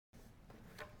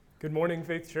Good morning,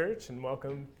 Faith Church, and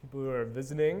welcome people who are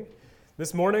visiting.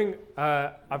 This morning,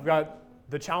 I've got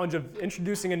the challenge of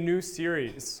introducing a new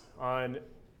series on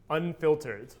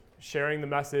Unfiltered, sharing the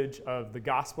message of the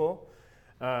gospel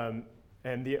and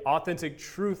the authentic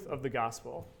truth of the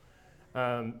gospel.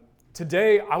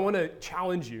 Today, I want to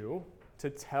challenge you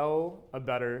to tell a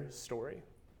better story.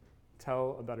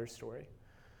 Tell a better story.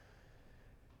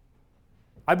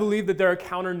 I believe that there are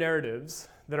counter-narratives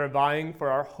that are vying for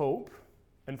our hope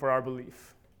and for our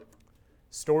belief.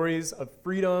 Stories of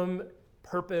freedom,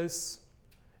 purpose,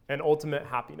 and ultimate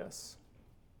happiness.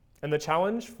 And the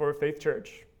challenge for Faith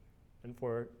Church and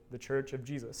for the Church of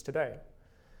Jesus today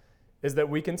is that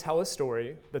we can tell a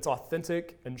story that's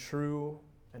authentic and true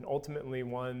and ultimately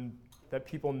one that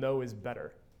people know is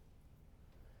better.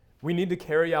 We need to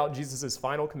carry out Jesus'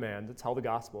 final command to tell the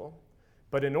gospel,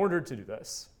 but in order to do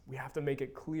this, we have to make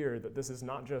it clear that this is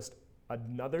not just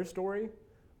another story,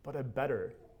 but a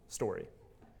better story.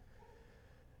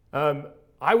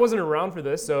 I wasn't around for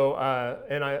this, so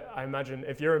and I imagine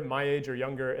if you're my age or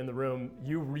younger in the room,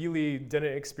 you really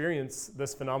didn't experience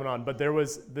this phenomenon, but there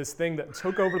was this thing that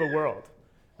took over the world.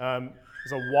 It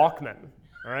was a Walkman,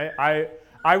 all right?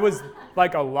 I was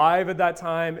like alive at that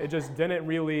time. It just didn't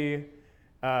really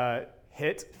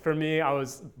hit for me. I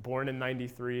was born in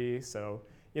 93, so,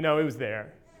 it was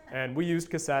there. And we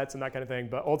used cassettes and that kind of thing,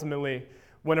 but ultimately,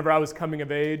 whenever I was coming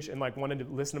of age and wanted to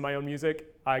listen to my own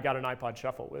music, I got an iPod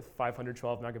Shuffle with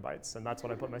 512 megabytes, and that's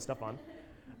what I put my stuff on.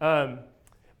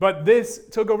 But this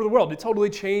took over the world. It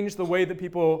totally changed the way that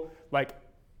people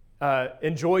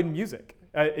enjoyed music.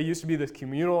 It used to be this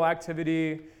communal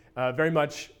activity, very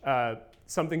much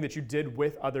something that you did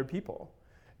with other people.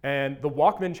 And the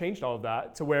Walkman changed all of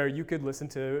that to where you could listen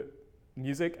to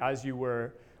music as you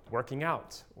were working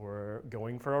out or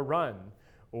going for a run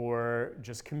or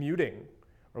just commuting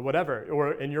or whatever,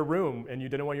 or in your room and you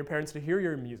didn't want your parents to hear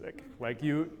your music.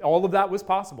 All of that was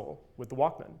possible with the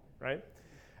Walkman, right?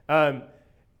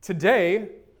 Today,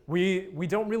 we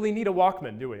don't really need a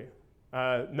Walkman, do we?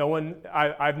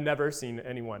 I've never seen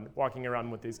anyone walking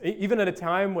around with these. Even at a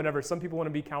time whenever some people want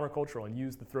to be countercultural and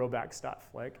use the throwback stuff.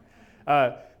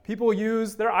 People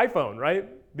use their iPhone, right?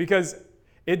 Because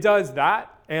it does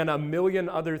that and a million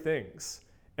other things.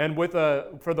 And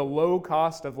for the low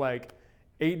cost of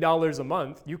 $8 a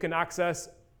month, you can access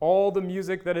all the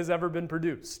music that has ever been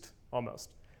produced, almost,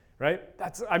 right?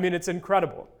 It's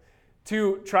incredible.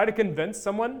 To try to convince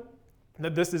someone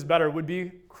that this is better would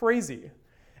be crazy.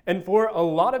 And for a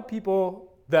lot of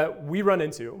people that we run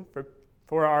into,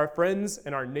 for our friends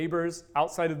and our neighbors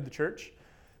outside of the church,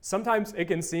 sometimes it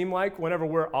can seem like whenever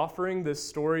we're offering this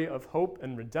story of hope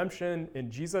and redemption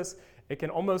in Jesus, it can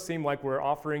almost seem like we're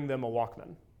offering them a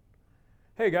Walkman.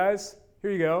 Hey guys, here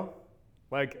you go.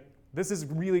 This is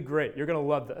really great. You're going to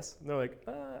love this. And they're like,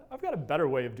 I've got a better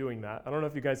way of doing that. I don't know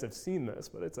if you guys have seen this,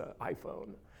 but it's an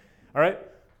iPhone. All right?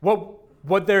 Well,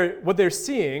 what they're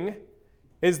seeing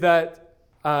is that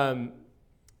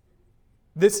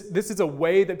this is a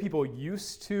way that people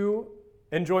used to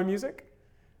enjoy music,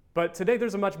 but today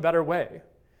there's a much better way.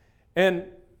 And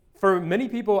for many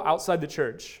people outside the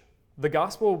church, the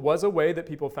gospel was a way that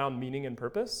people found meaning and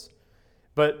purpose.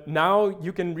 But now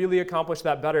you can really accomplish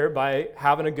that better by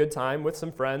having a good time with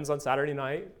some friends on Saturday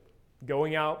night,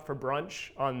 going out for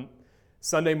brunch on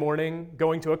Sunday morning,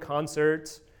 going to a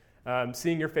concert,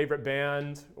 seeing your favorite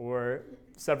band or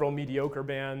several mediocre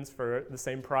bands for the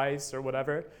same price or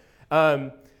whatever,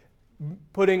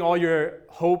 putting all your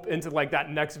hope into that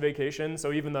next vacation.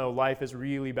 So even though life is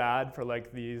really bad for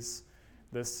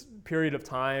this period of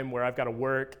time where I've got to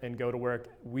work and go to work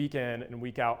week in and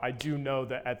week out, I do know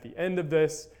that at the end of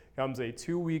this comes a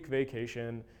 2-week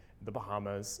vacation in the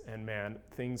Bahamas, and man,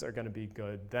 things are going to be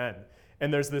good then.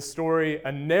 And there's this story,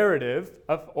 a narrative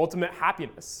of ultimate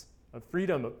happiness, of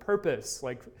freedom, of purpose.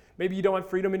 Maybe you don't have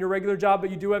freedom in your regular job,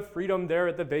 but you do have freedom there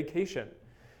at the vacation.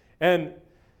 And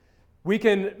we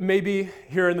can maybe,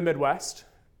 here in the Midwest,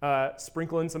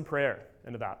 sprinkle in some prayer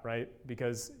into that, right?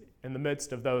 Because in the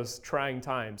midst of those trying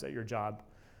times at your job,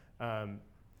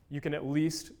 you can at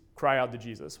least cry out to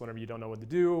Jesus whenever you don't know what to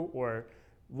do, or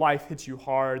life hits you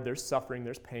hard, there's suffering,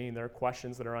 there's pain, there are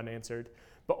questions that are unanswered.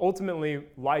 But ultimately,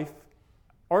 you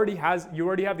already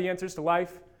have the answers to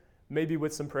life, maybe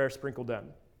with some prayer sprinkled in.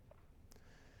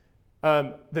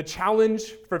 The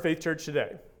challenge for Faith Church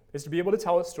today is to be able to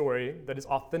tell a story that is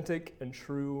authentic and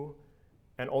true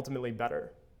and ultimately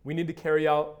better. We need to carry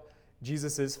out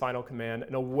Jesus' final command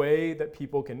in a way that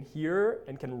people can hear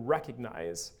and can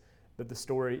recognize that the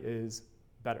story is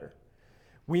better.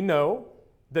 We know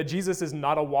that Jesus is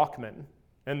not a Walkman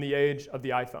in the age of the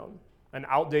iPhone, an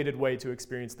outdated way to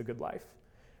experience the good life.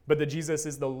 but that Jesus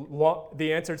is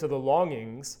the answer to the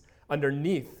longings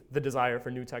underneath the desire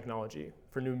for new technology,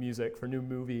 for new music, for new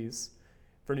movies,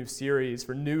 for new series,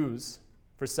 for news,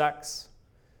 for sex.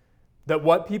 That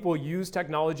what people use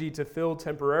technology to fill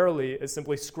temporarily is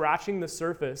simply scratching the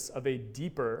surface of a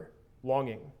deeper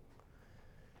longing.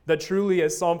 That truly,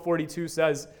 as Psalm 42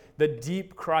 says, the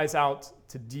deep cries out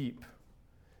to deep.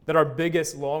 That our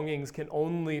biggest longings can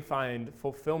only find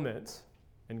fulfillment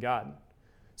in God.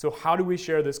 So how do we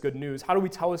share this good news? How do we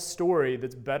tell a story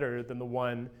that's better than the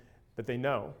one that they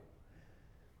know?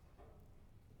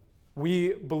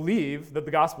 We believe that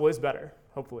the gospel is better,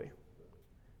 hopefully.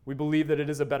 We believe that it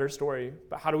is a better story,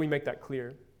 but how do we make that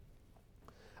clear?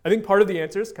 I think part of the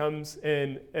answers comes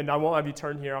in, and I won't have you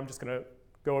turn here, I'm just going to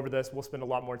go over this. We'll spend a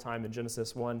lot more time in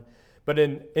Genesis 1. But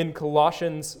in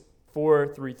Colossians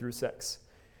 4, 3 through 6,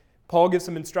 Paul gives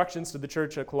some instructions to the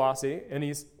church at Colossae, and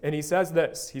he says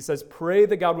this. He says, "Pray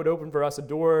that God would open for us a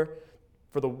door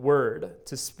for the word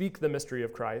to speak the mystery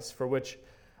of Christ, for which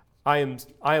I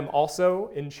am also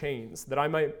in chains, that I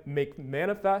might make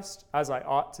manifest as I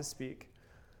ought to speak.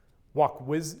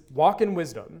 Walk in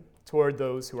wisdom toward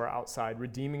those who are outside,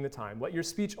 redeeming the time. Let your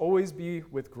speech always be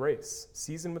with grace,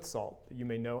 seasoned with salt, that you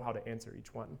may know how to answer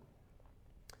each one."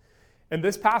 In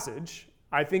this passage,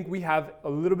 I think we have a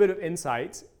little bit of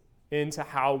insight into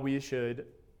how we should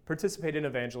participate in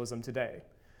evangelism today.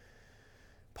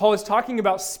 Paul is talking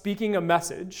about speaking a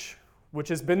message, which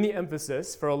has been the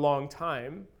emphasis for a long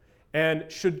time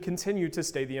and should continue to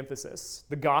stay the emphasis.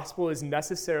 The gospel is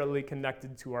necessarily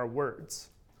connected to our words.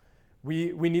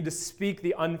 We need to speak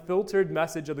the unfiltered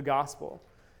message of the gospel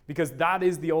because that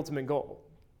is the ultimate goal.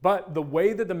 But the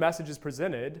way that the message is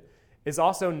presented is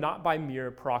also not by mere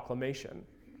proclamation.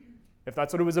 If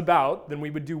that's what it was about, then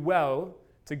we would do well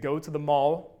to go to the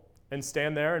mall and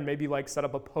stand there and maybe set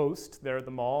up a post there at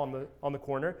the mall on the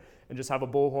corner and just have a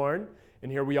bullhorn.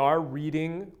 And here we are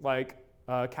reading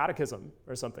catechism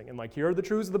or something. And here are the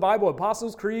truths of the Bible,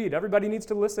 Apostles' Creed. Everybody needs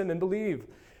to listen and believe.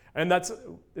 And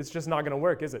it's just not going to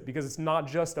work, is it? Because it's not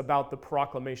just about the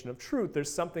proclamation of truth.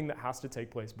 There's something that has to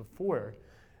take place before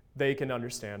they can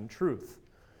understand truth.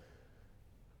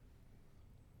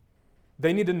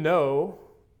 They need to know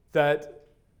that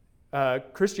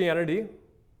Christianity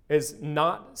is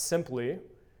not simply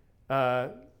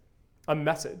a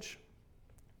message.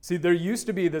 See, there used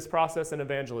to be this process in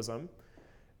evangelism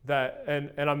that,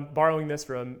 and I'm borrowing this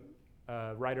from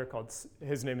a writer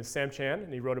his name is Sam Chan,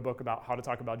 and he wrote a book about how to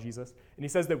talk about Jesus. And he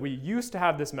says that we used to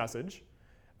have this message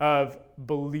of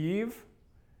believe,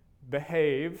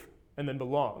 behave, and then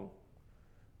belong.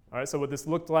 All right, so what this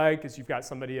looked like is you've got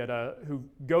somebody who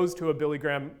goes to a Billy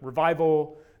Graham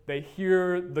revival. They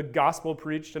hear the gospel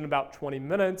preached in about 20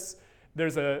 minutes.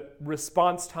 There's a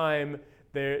response time.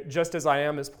 Just As I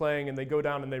Am is playing, and they go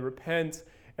down and they repent,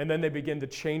 and then they begin to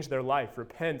change their life,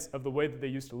 repent of the way that they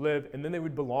used to live, and then they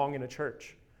would belong in a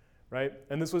church, right?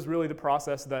 And this was really the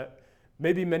process that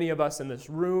maybe many of us in this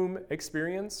room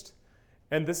experienced,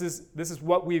 and this is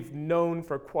what we've known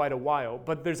for quite a while.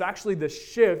 But there's actually this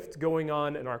shift going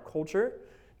on in our culture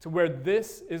to where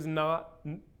this is no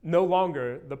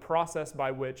longer the process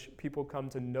by which people come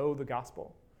to know the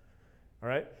gospel. All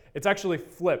right? It's actually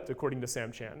flipped, according to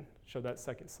Sam Chan. Show that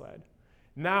second slide.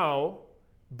 Now,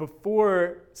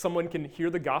 before someone can hear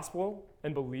the gospel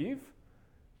and believe,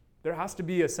 there has to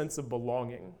be a sense of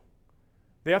belonging.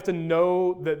 They have to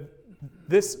know that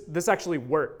this actually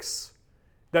works,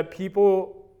 that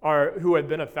people who have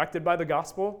been affected by the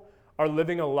gospel are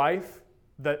living a life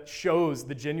that shows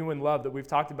the genuine love that we've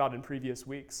talked about in previous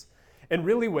weeks. And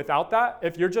really, without that,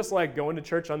 if you're just going to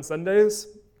church on Sundays,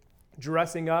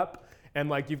 dressing up, and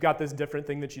you've got this different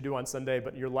thing that you do on Sunday,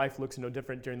 but your life looks no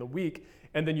different during the week,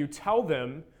 and then you tell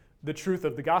them the truth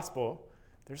of the gospel,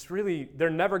 they're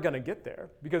never going to get there.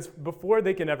 Because before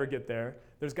they can ever get there,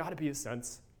 there's got to be a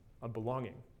sense of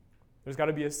belonging. There's got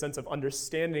to be a sense of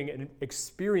understanding and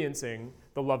experiencing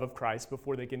the love of Christ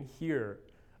before they can hear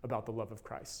about the love of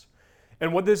Christ.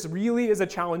 And what this really is a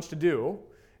challenge to do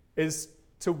is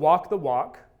to walk the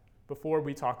walk before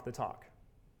we talk the talk,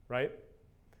 right?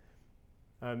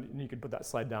 You can put that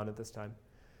slide down at this time.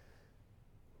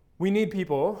 We need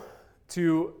people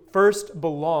to first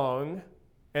belong,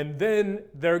 and then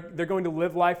they're going to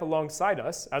live life alongside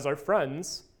us as our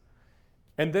friends,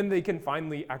 and then they can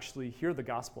finally actually hear the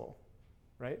gospel,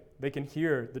 right? They can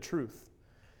hear the truth.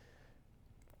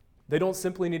 They don't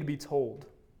simply need to be told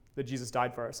that Jesus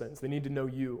died for our sins. They need to know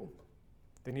you.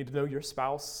 They need to know your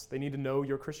spouse. They need to know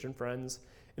your Christian friends,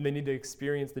 and they need to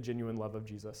experience the genuine love of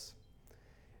Jesus.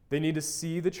 They need to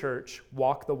see the church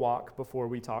walk the walk before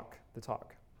we talk the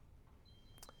talk.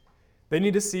 They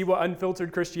need to see what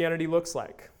unfiltered Christianity looks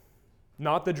like.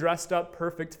 Not the dressed up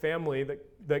perfect family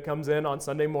that comes in on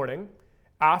Sunday morning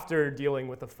after dealing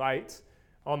with a fight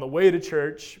on the way to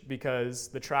church because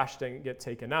the trash didn't get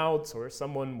taken out, or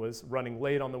someone was running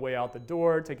late on the way out the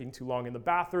door, taking too long in the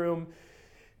bathroom,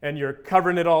 and you're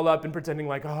covering it all up and pretending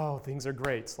like, oh, things are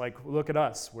great. Like, look at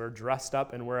us. We're dressed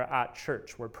up and we're at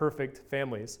church. We're perfect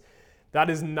families. That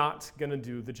is not going to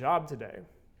do the job today.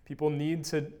 People need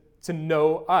to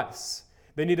know us.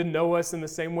 They need to know us in the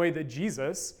same way that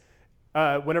Jesus,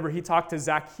 whenever he talked to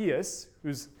Zacchaeus,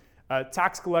 who's a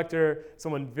tax collector,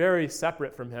 someone very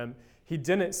separate from him, he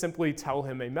didn't simply tell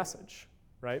him a message,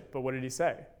 right? But what did he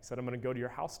say? He said, I'm going to go to your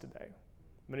house today.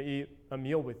 I'm going to eat a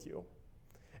meal with you.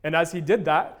 And as he did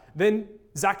that, then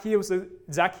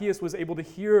Zacchaeus was able to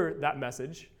hear that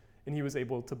message, and he was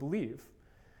able to believe.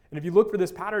 And if you look for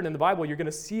this pattern in the Bible, you're going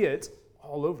to see it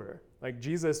all over. Like,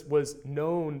 Jesus was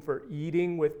known for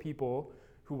eating with people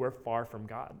who were far from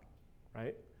God,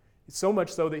 right? So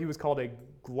much so that he was called a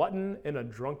glutton and a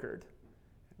drunkard.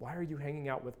 Why are you hanging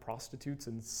out with prostitutes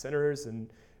and sinners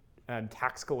and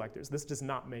tax collectors? This does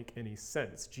not make any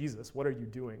sense. Jesus, what are you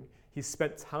doing? He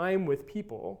spent time with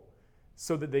people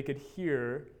so that they could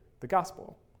hear the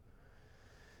gospel.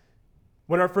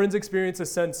 When our friends experience a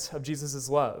sense of Jesus'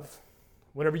 love,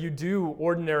 whenever you do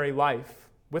ordinary life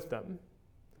with them,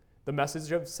 the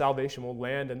message of salvation will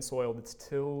land in soil that's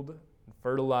tilled, and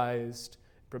fertilized,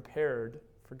 prepared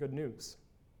for good news.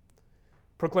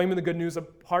 Proclaiming the good news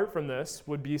apart from this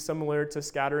would be similar to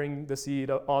scattering the seed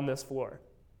on this floor,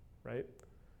 right?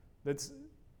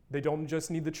 They don't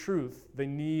just need the truth. They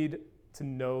need to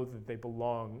know that they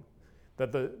belong,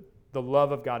 that the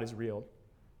love of God is real.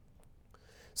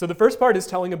 So the first part is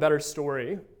telling a better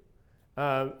story.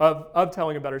 Of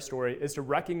telling a better story is to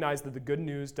recognize that the good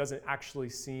news doesn't actually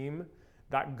seem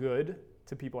that good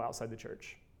to people outside the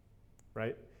church,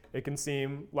 right? It can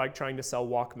seem like trying to sell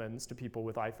Walkmans to people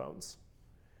with iPhones.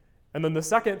 And then the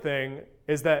second thing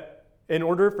is that in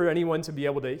order for anyone to be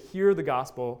able to hear the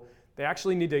gospel, they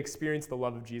actually need to experience the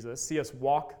love of Jesus, see us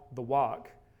walk the walk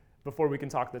before we can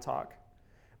talk the talk.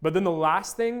 But then the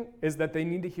last thing is that they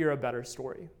need to hear a better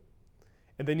story.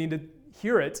 And they need to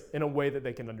hear it in a way that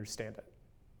they can understand it.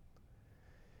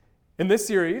 In this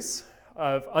series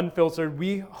of Unfiltered,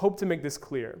 we hope to make this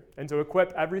clear and to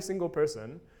equip every single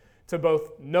person to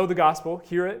both know the gospel,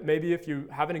 hear it, maybe if you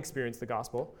haven't experienced the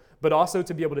gospel, but also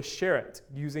to be able to share it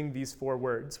using these 4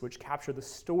 words, which capture the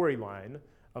storyline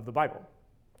of the Bible.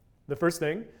 The first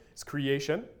thing is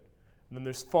creation, and then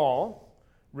there's fall,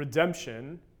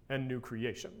 redemption, and new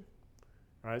creation.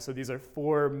 All right, so these are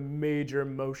 4 major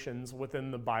motions within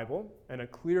the Bible and a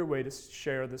clear way to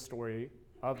share the story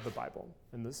of the Bible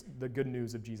and the good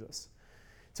news of Jesus.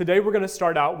 Today we're going to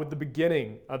start out with the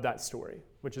beginning of that story,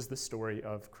 which is the story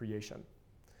of creation.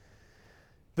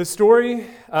 The story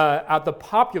at the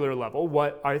popular level,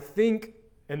 what I think,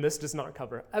 and this does not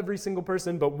cover every single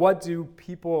person, but what do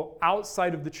people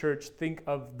outside of the church think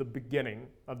of the beginning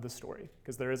of the story?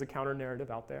 Because there is a counter narrative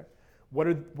out there.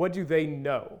 What do they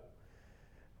know?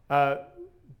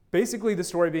 Basically, the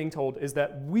story being told is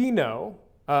that we know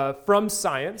from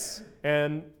science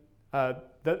and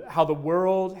how the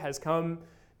world has come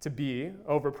to be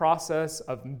over a process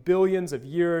of billions of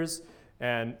years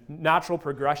and natural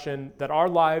progression, that our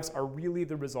lives are really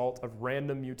the result of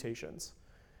random mutations.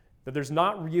 That there's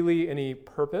not really any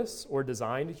purpose or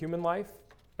design to human life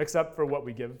except for what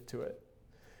we give to it.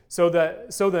 So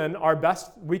then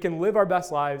we can live our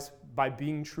best lives by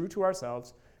being true to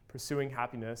ourselves, pursuing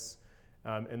happiness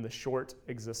in the short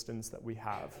existence that we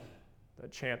have,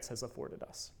 that chance has afforded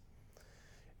us.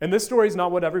 And this story is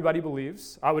not what everybody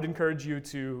believes. I would encourage you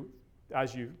to,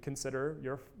 as you consider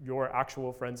your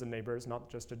actual friends and neighbors,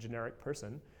 not just a generic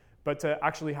person, but to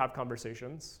actually have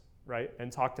conversations, right,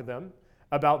 and talk to them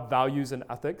about values and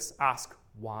ethics. Ask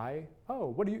why. Oh,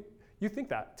 what do you think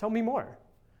that? Tell me more.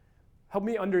 Help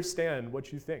me understand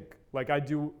what you think. Like, I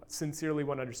do sincerely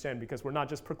want to understand, because we're not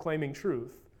just proclaiming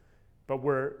truth, but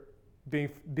we're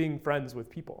being friends with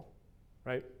people,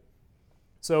 right?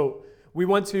 So we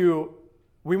want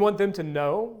them to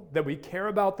know that we care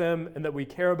about them and that we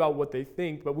care about what they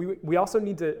think, but we also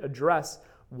need to address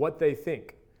what they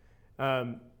think.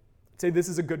 Say this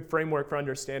is a good framework for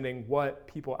understanding what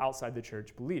people outside the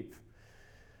church believe.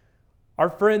 Our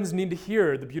friends need to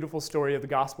hear the beautiful story of the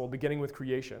gospel beginning with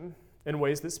creation in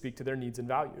ways that speak to their needs and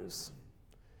values.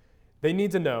 They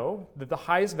need to know that the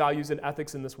highest values and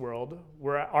ethics in this world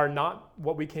are not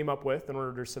what we came up with in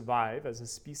order to survive as a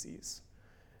species,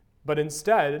 but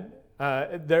instead,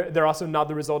 they're also not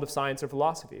the result of science or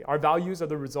philosophy. Our values are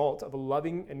the result of a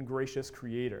loving and gracious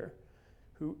creator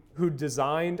who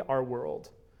designed our world.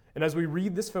 And as we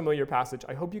read this familiar passage,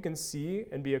 I hope you can see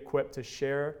and be equipped to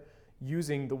share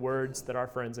using the words that our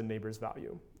friends and neighbors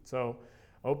value. So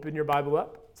open your Bible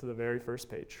up to the very first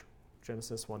page,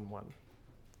 Genesis 1:1.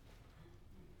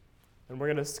 And we're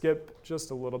going to skip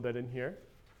just a little bit in here.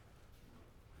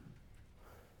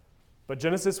 But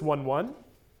Genesis 1:1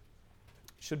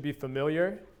 should be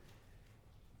familiar.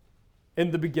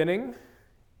 In the beginning,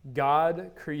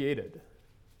 God created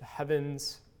the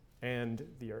heavens and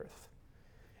the earth.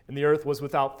 And the earth was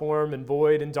without form and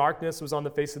void, and darkness was on the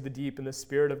face of the deep, and the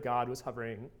Spirit of God was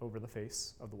hovering over the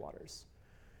face of the waters.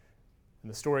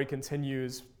 And the story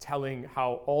continues telling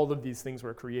how all of these things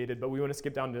were created, but we want to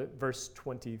skip down to verse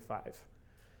 25.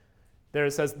 There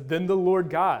it says, "Then the Lord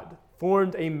God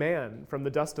formed a man from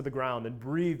the dust of the ground and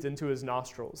breathed into his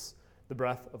nostrils the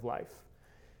breath of life.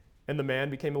 And the man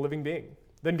became a living being.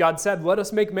 Then God said, 'Let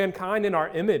us make mankind in our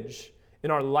image, in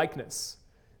our likeness,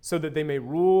 so that they may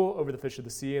rule over the fish of the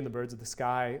sea and the birds of the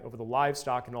sky, over the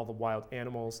livestock and all the wild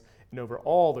animals, and over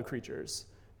all the creatures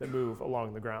that move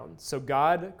along the ground.' So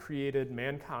God created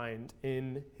mankind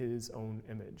in his own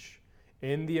image.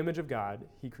 In the image of God,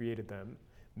 he created them.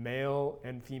 Male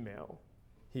and female,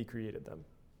 he created them."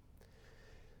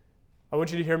 I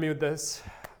want you to hear me with this.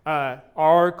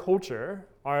 Our culture,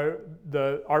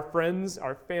 our friends,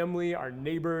 our family, our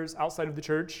neighbors outside of the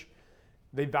church,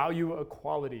 they value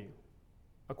equality.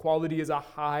 Equality is a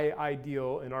high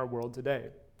ideal in our world today.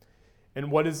 And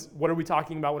what are we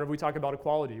talking about whenever we talk about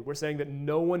equality? We're saying that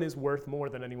no one is worth more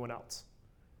than anyone else.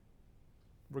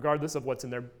 Regardless of what's in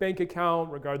their bank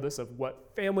account, regardless of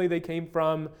what family they came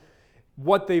from,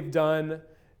 what they've done,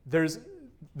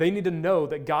 they need to know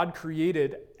that God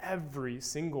created every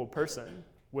single person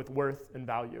with worth and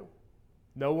value.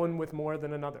 No one with more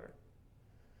than another.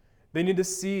 They need to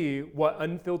see what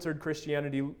unfiltered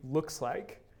Christianity looks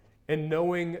like and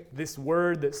knowing this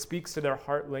word that speaks to their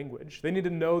heart language. They need to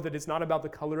know that it's not about the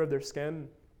color of their skin.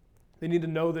 They need to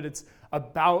know that it's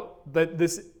about that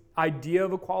this idea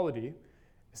of equality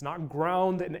is not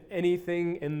grounded in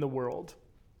anything in the world.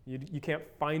 You can't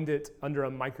find it under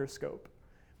a microscope,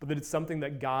 but that it's something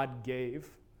that God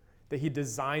gave, that he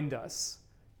designed us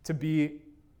to be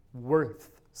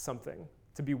worth something,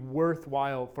 to be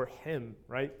worthwhile for him,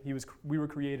 right? We were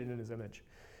created in his image.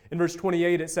 In verse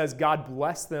 28, it says, God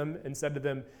blessed them and said to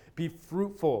them, "Be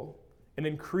fruitful and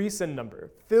increase in number,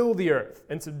 fill the earth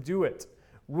and subdue it,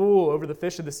 rule over the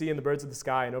fish of the sea and the birds of the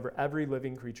sky and over every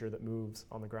living creature that moves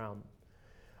on the ground."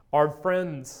 Our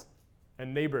friends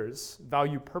and neighbors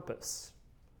value purpose.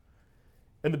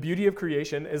 And the beauty of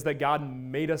creation is that God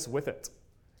made us with it.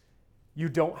 You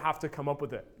don't have to come up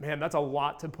with it. Man, that's a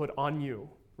lot to put on you,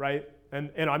 right?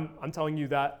 And I'm telling you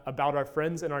that about our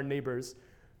friends and our neighbors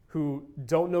who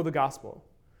don't know the gospel.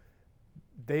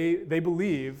 They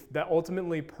believe that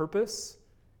ultimately purpose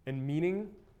and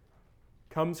meaning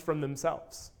comes from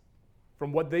themselves,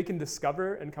 from what they can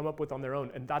discover and come up with on their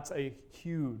own. And that's a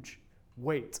huge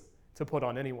weight to put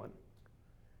on anyone.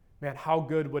 Man, how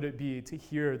good would it be to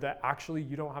hear that actually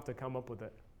you don't have to come up with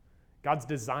it. God's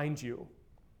designed you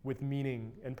with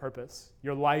meaning and purpose.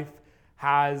 Your life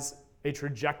has a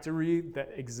trajectory that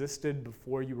existed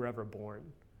before you were ever born.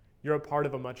 You're a part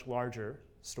of a much larger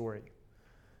story.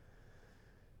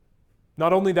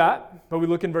 Not only that, but we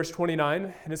look in verse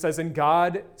 29, and it says, "And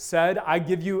God said, I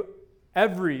give you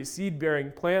every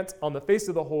seed-bearing plant on the face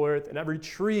of the whole earth, and every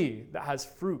tree that has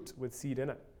fruit with seed in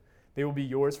it. They will be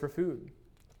yours for food."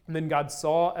 And then God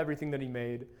saw everything that he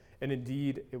made, and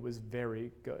indeed it was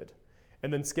very good.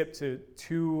 And then skip to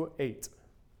 2:8,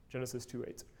 Genesis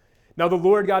 2:8. "Now the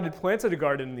Lord God had planted a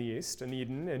garden in the east, in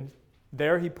Eden, and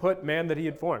there he put man that he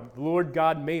had formed. The Lord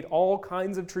God made all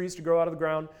kinds of trees to grow out of the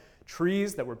ground,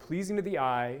 trees that were pleasing to the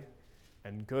eye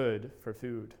and good for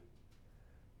food."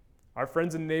 Our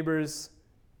friends and neighbors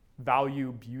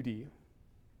value beauty,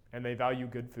 and they value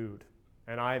good food.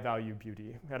 And I value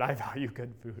beauty, and I value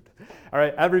good food. All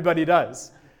right, everybody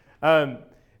does.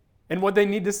 And what they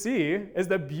need to see is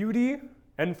that beauty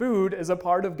and food is a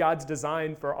part of God's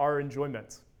design for our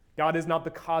enjoyment. God is not the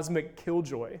cosmic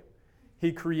killjoy.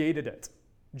 He created it.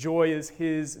 Joy is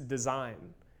his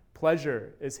design.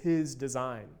 Pleasure is his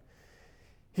design.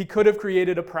 He could have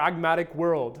created a pragmatic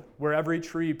world where every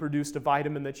tree produced a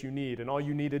vitamin that you need, and all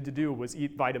you needed to do was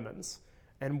eat vitamins.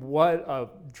 And what a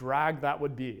drag that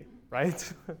would be,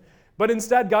 right? But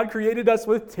instead, God created us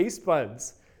with taste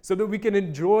buds so that we can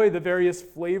enjoy the various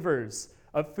flavors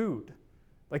of food.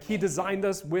 Like he designed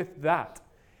us with that.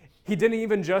 He didn't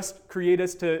even just create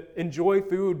us to enjoy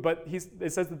food, but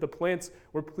it says that the plants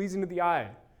were pleasing to the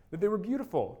eye, that they were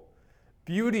beautiful.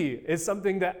 Beauty is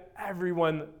something that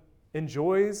everyone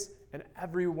enjoys and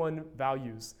everyone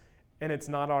values, and it's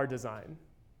not our design.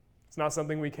 It's not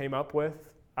something we came up with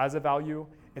as a value.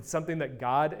 It's something that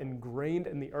God ingrained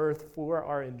in the earth for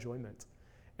our enjoyment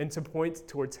and to point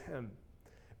towards him.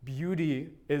 Beauty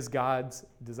is God's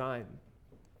design.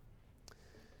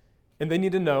 And they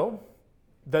need to know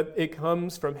that it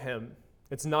comes from him.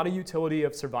 It's not a utility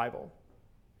of survival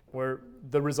or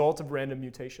the result of random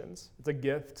mutations. It's a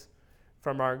gift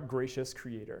from our gracious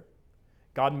creator.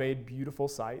 God made beautiful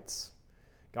sights.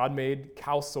 God made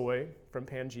cow soy from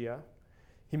Pangea.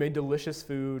 He made delicious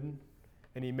food,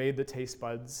 and he made the taste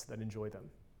buds that enjoy them.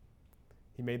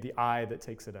 He made the eye that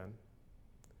takes it in.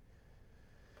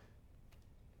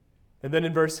 And then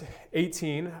in verse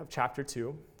 18 of chapter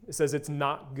 2, it says, it's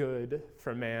not good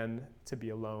for man to be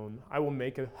alone. I will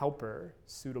make a helper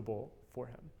suitable for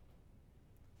him.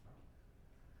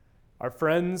 Our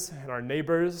friends and our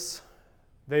neighbors,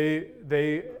 they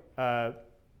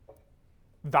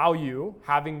value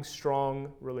having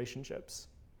strong relationships.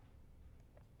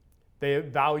 They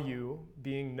value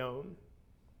being known.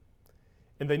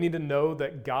 And they need to know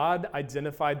that God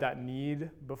identified that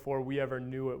need before we ever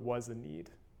knew it was a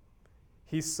need.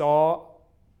 He saw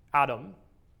Adam,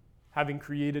 having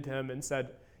created him, and said,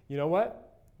 you know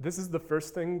what? This is the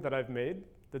first thing that I've made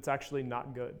that's actually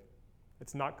not good.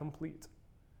 It's not complete.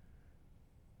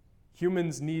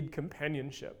 Humans need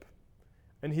companionship,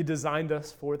 and he designed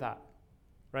us for that,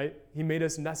 right? He made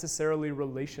us necessarily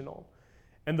relational.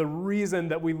 And the reason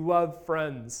that we love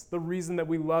friends, the reason that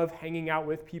we love hanging out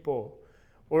with people,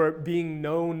 or being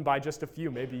known by just a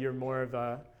few, maybe you're more of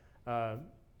a,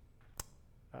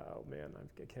 oh man,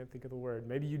 I can't think of the word.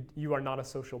 Maybe you are not a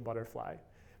social butterfly,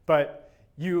 but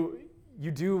you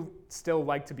do still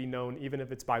like to be known, even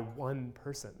if it's by one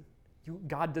person.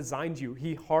 God designed you.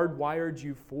 He hardwired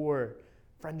you for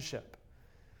friendship.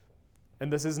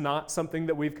 And this is not something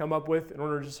that we've come up with in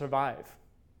order to survive.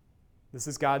 This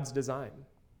is God's design.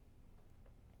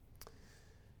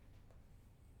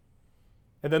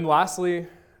 And then lastly,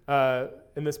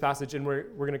 in this passage, and we're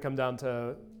going to come down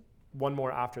to one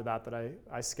more after that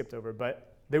I skipped over,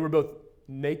 but they were both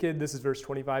naked. This is verse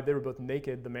 25. They were both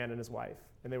naked, the man and his wife,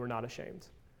 and they were not ashamed.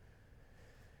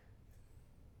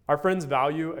 Our friends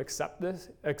value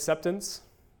acceptance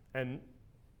and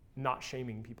not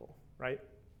shaming people, right?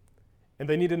 And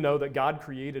they need to know that God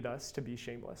created us to be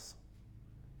shameless.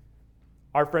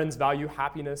 Our friends value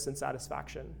happiness and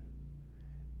satisfaction.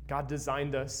 God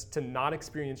designed us to not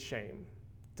experience shame,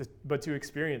 but to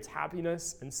experience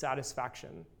happiness and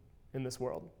satisfaction in this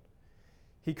world.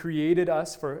 He created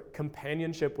us for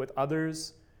companionship with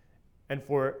others and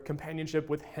for companionship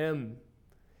with him.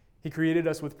 He created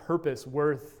us with purpose,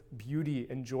 worth, beauty,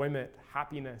 enjoyment,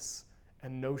 happiness,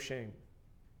 and no shame.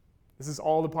 This is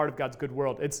all a part of God's good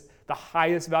world. It's the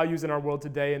highest values in our world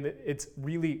today, and it's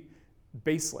really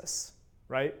baseless,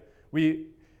 right?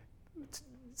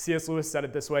 C.S. Lewis said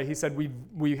it this way. He said,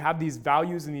 we have these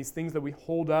values and these things that we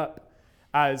hold up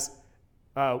as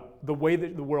the way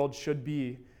that the world should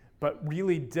be, but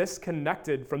really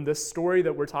disconnected from this story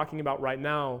that we're talking about right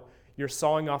now, you're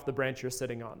sawing off the branch you're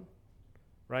sitting on,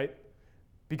 right?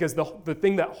 Because the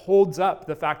thing that holds up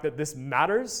the fact that this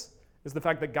matters is the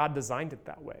fact that God designed it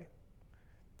that way.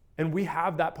 And we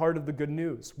have that part of the good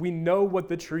news. We know what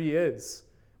the tree is.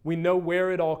 We know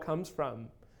where it all comes from.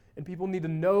 And people need to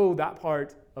know that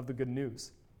part of the good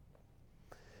news.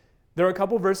 There are a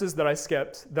couple verses that I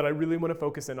skipped that I really want to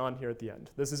focus in on here at the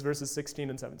end. This is verses 16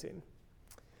 and 17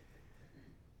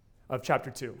 of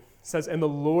chapter 2. It says, "And the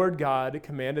Lord God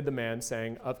commanded the man,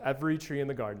 saying, of every tree in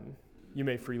the garden you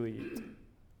may freely eat.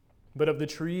 But of the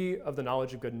tree of the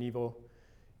knowledge of good and evil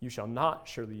you shall not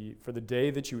surely eat, for the day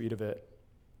that you eat of it,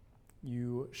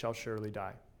 you shall surely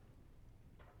die."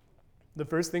 The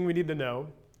first thing we need to know,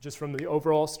 just from the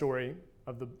overall story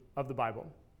of the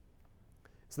Bible,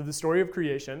 is that the story of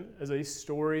creation is a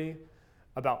story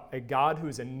about a God who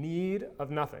is in need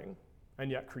of nothing and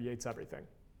yet creates everything.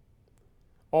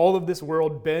 All of this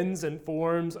world bends and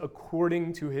forms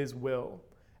according to his will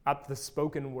at the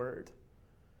spoken word.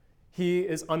 He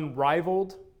is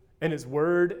unrivaled and his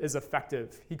word is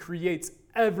effective. He creates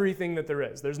everything that there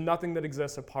is. There's nothing that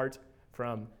exists apart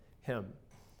from him.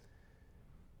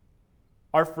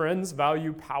 Our friends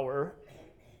value power,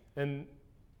 and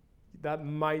that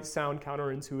might sound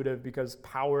counterintuitive because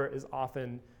power is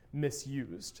often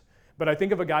misused. But I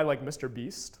think of a guy like Mr.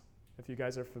 Beast, if you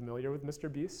guys are familiar with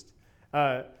Mr. Beast.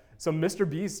 So Mr.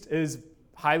 Beast is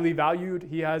highly valued.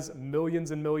 He has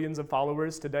millions and millions of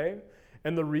followers today.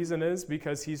 And the reason is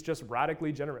because he's just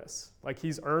radically generous. Like,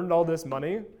 he's earned all this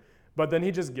money, but then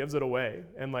he just gives it away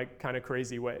in like kind of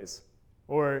crazy ways.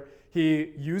 Or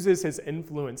he uses his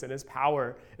influence and his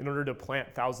power in order to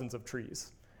plant thousands of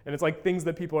trees. And it's like things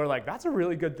that people are like, that's a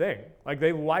really good thing. Like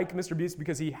they like Mr. Beast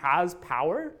because he has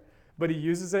power, but he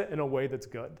uses it in a way that's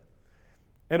good.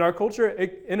 In our culture,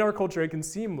 it can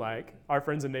seem like our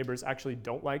friends and neighbors actually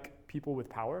don't like people with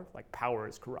power, like power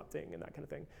is corrupting and that kind of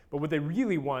thing. But what they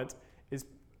really want is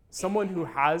someone who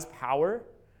has power,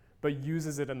 but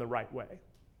uses it in the right way,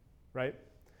 right?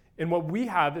 And what we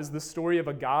have is the story of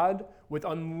a God with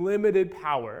unlimited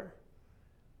power,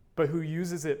 but who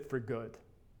uses it for good.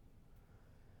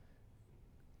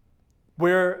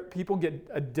 Where people get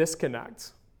a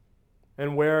disconnect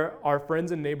and where our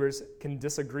friends and neighbors can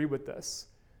disagree with this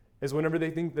is whenever they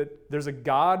think that there's a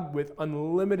God with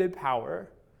unlimited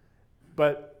power,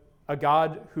 but a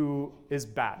God who is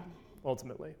bad,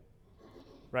 ultimately,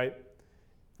 right?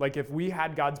 Like if we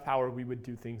had God's power, we would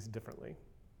do things differently.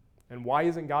 And why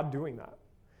isn't God doing that?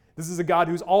 This is a God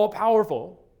who's all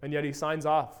powerful, and yet he signs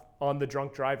off on the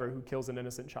drunk driver who kills an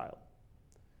innocent child.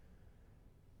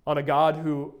 On a God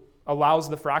who allows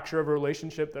the fracture of a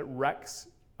relationship that wrecks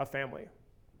a family.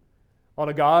 On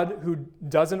a God who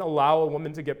doesn't allow a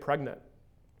woman to get pregnant,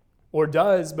 or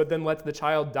does, but then lets the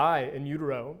child die in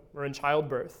utero, or in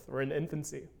childbirth, or in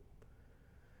infancy.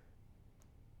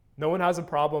 No one has a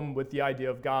problem with the idea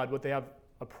of God. What they have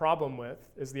a problem with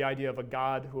is the idea of a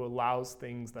God who allows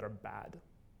things that are bad.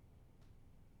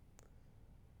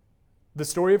 The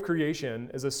story of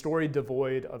creation is a story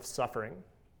devoid of suffering,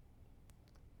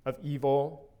 of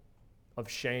evil, of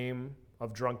shame,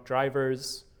 of drunk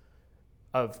drivers,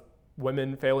 of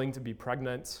women failing to be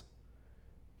pregnant,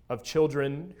 of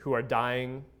children who are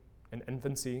dying in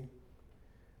infancy.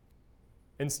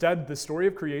 Instead, the story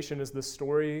of creation is the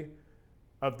story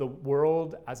of the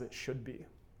world as it should be.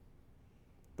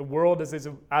 The world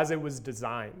as it was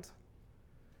designed.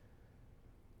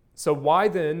 So why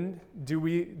then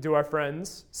do our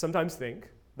friends sometimes think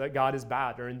that God is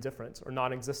bad or indifferent or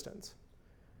non-existent?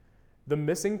 The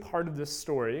missing part of this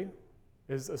story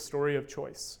is a story of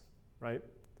choice, right?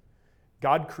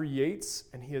 God creates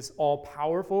and he is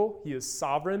all-powerful, he is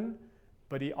sovereign,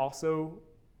 but he also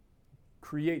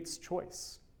creates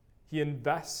choice. He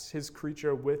invests his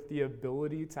creature with the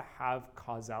ability to have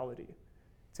causality,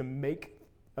 to make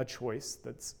a choice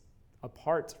that's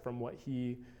apart from what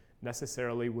he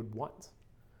necessarily would want.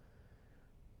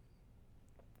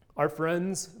 Our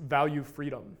friends value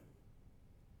freedom,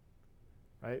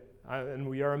 right? And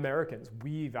we are Americans.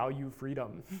 We value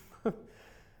freedom.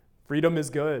 Freedom is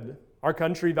good. Our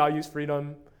country values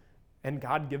freedom, and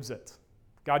God gives it.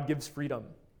 God gives freedom.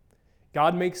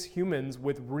 God makes humans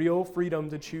with real freedom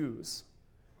to choose,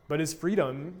 but his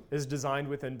freedom is designed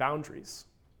within boundaries.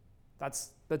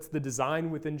 That's the design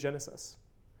within Genesis.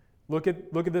 Look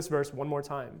at this verse one more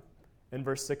time, in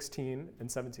verse 16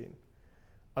 and 17.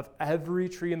 Of every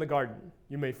tree in the garden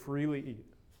you may freely eat,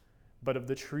 but of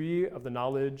the tree of the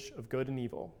knowledge of good and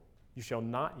evil you shall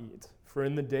not eat, for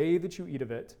in the day that you eat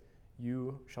of it,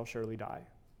 you shall surely die.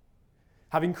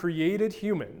 Having created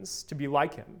humans to be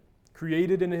like him,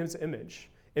 created in his image,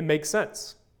 it makes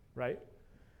sense, right?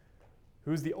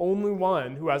 Who's the only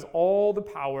one who has all the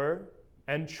power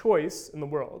and choice in the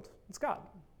world? It's God.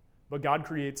 But God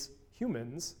creates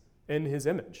humans in his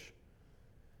image.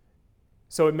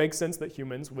 So it makes sense that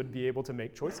humans would be able to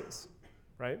make choices,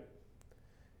 right?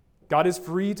 God is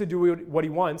free to do what he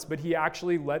wants, but he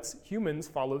actually lets humans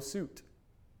follow suit.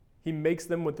 He makes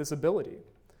them with this ability.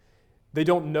 They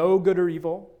don't know good or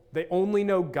evil. They only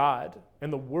know God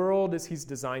and the world as he's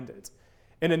designed it.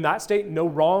 And in that state, no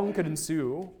wrong could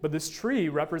ensue, but this tree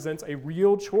represents a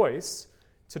real choice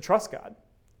to trust God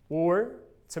or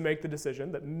to make the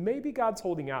decision that maybe God's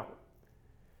holding out.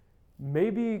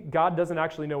 Maybe God doesn't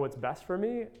actually know what's best for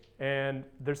me, and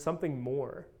there's something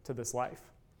more to this life.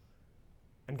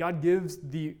 And God gives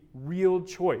the real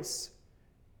choice.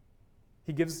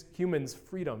 He gives humans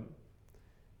freedom.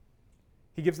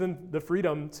 He gives them the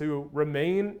freedom to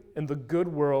remain in the good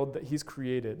world that he's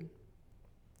created,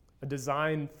 a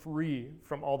design free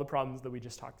from all the problems that we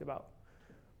just talked about.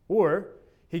 Or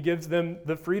he gives them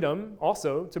the freedom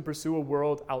also to pursue a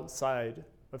world outside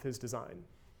of his design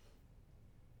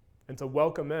and to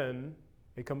welcome in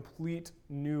a complete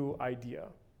new idea,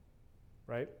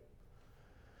 right?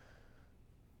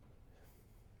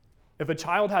 If a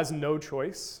child has no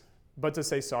choice but to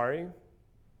say sorry,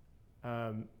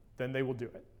 then they will do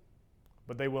it,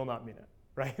 but they will not mean it,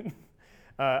 right?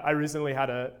 I recently had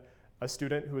a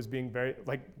student who was being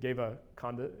gave a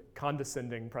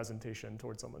condescending presentation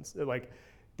towards someone.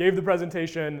 Gave the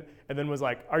presentation and then was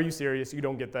like, are you serious? You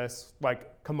don't get this?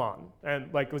 Like, come on.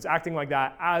 And was acting like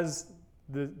that as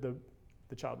the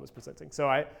the child was presenting. So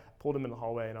I pulled him in the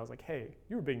hallway and I was like, hey,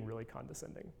 you were being really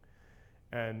condescending.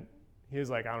 And he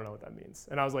was like, I don't know what that means.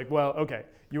 And I was like, well, okay,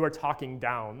 you are talking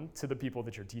down to the people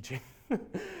that you're teaching.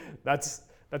 That's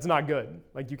not good.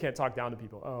 Like, you can't talk down to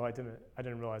people. Oh, I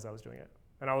didn't realize I was doing it.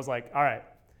 And I was like, all right,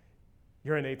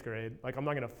 you're in 8th grade. Like, I'm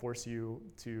not gonna force you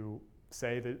to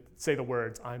say the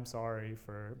words, I'm sorry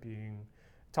for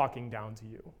talking down to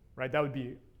you, right? That would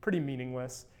be pretty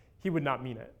meaningless. He would not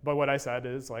mean it. But what I said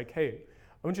is like, hey,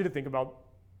 I want you to think about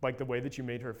like the way that you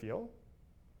made her feel.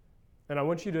 And I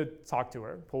want you to talk to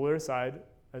her, pull her aside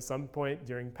at some point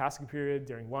during passing period,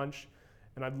 during lunch,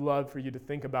 and I'd love for you to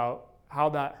think about how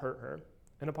that hurt her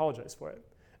and apologize for it.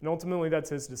 And ultimately, that's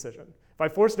his decision. If I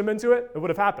forced him into it, it would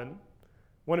have happened.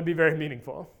 Wouldn't be very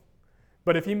meaningful.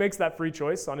 But if he makes that free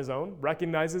choice on his own,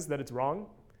 recognizes that it's wrong,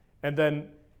 and then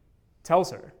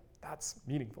tells her, that's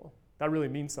meaningful. That really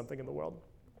means something in the world.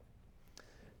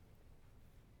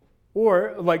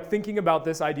 Or like thinking about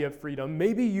this idea of freedom,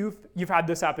 maybe you've had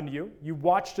this happen to you. You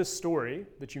watched a story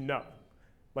that you know,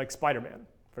 like Spider-Man.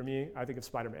 For me, I think of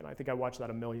Spider-Man. I think I watched that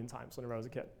a million times whenever I was a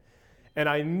kid. And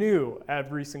I knew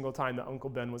every single time that Uncle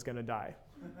Ben was gonna die,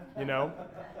 you know?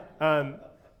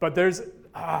 But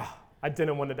I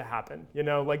didn't want it to happen, you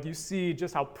know? Like, you see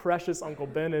just how precious Uncle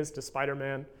Ben is to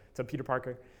Spider-Man, to Peter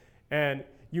Parker, and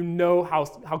you know how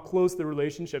close the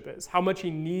relationship is, how much he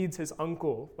needs his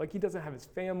uncle. Like, he doesn't have his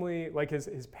family, like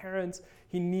his parents.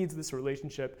 He needs this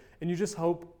relationship, and you just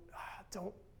hope,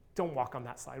 don't walk on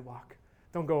that sidewalk.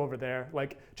 Don't go over there.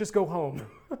 Like, just go home.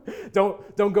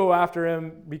 Don't go after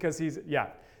him because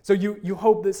So you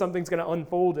hope that something's going to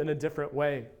unfold in a different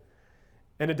way,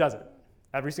 and it doesn't.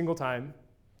 Every single time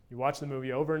you watch the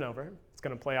movie over and over, it's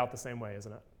going to play out the same way,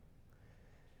 isn't it?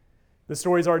 The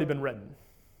story's already been written.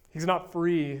 He's not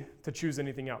free to choose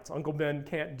anything else. Uncle Ben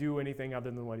can't do anything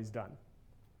other than what he's done.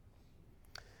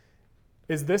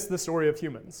 Is this the story of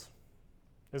humans?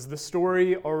 Is the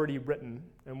story already written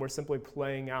and we're simply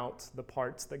playing out the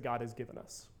parts that God has given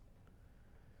us?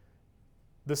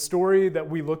 The story that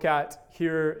we look at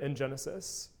here in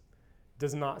Genesis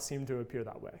does not seem to appear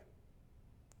that way,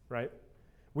 right?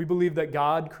 We believe that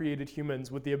God created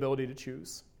humans with the ability to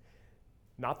choose.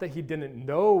 Not that he didn't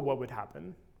know what would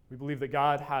happen. We believe that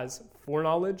God has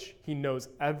foreknowledge. He knows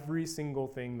every single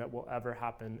thing that will ever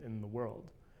happen in the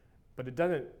world. But it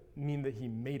doesn't mean that he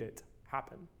made it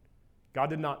happen. God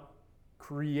did not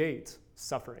create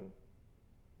suffering.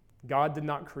 God did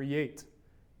not create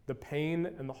the pain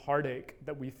and the heartache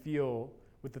that we feel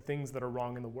with the things that are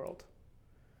wrong in the world.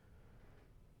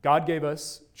 God gave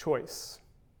us choice.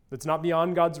 That's not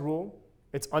beyond God's rule.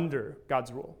 It's under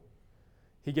God's rule.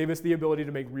 He gave us the ability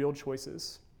to make real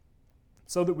choices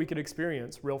so that we could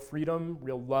experience real freedom,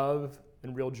 real love,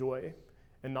 and real joy,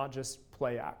 and not just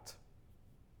play act.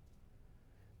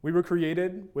 We were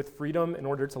created with freedom in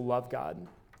order to love God,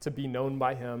 to be known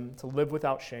by him, to live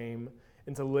without shame,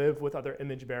 and to live with other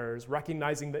image bearers,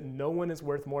 recognizing that no one is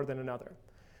worth more than another,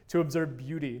 to observe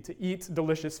beauty, to eat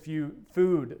delicious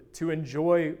food, to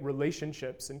enjoy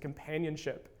relationships and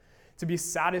companionship, to be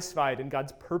satisfied in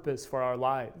God's purpose for our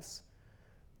lives.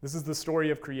 This is the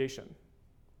story of creation.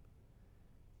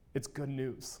 It's good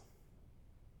news.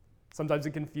 Sometimes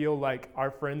it can feel like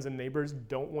our friends and neighbors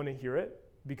don't want to hear it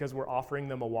because we're offering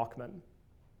them a Walkman.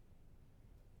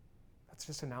 That's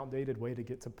just an outdated way to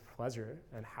get to pleasure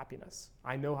and happiness.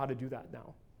 I know how to do that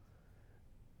now.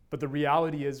 But the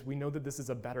reality is we know that this is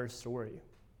a better story.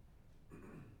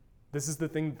 This is the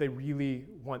thing that they really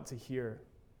want to hear.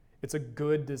 It's a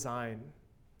good design.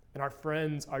 And our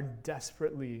friends are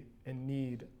desperately in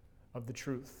need of the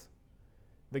truth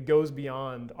that goes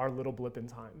beyond our little blip in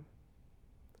time.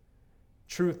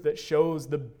 Truth that shows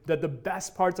that the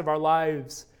best parts of our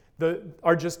lives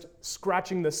are just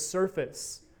scratching the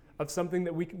surface of something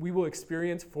that we will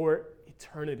experience for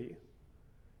eternity.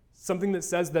 Something that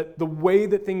says that the way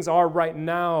that things are right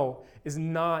now is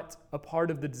not a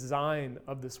part of the design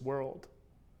of this world.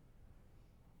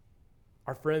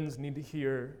 Our friends need to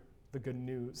hear the good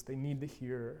news. They need to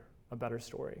hear a better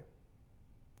story.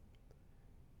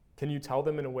 Can you tell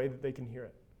them in a way that they can hear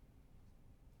it?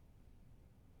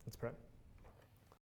 Let's pray.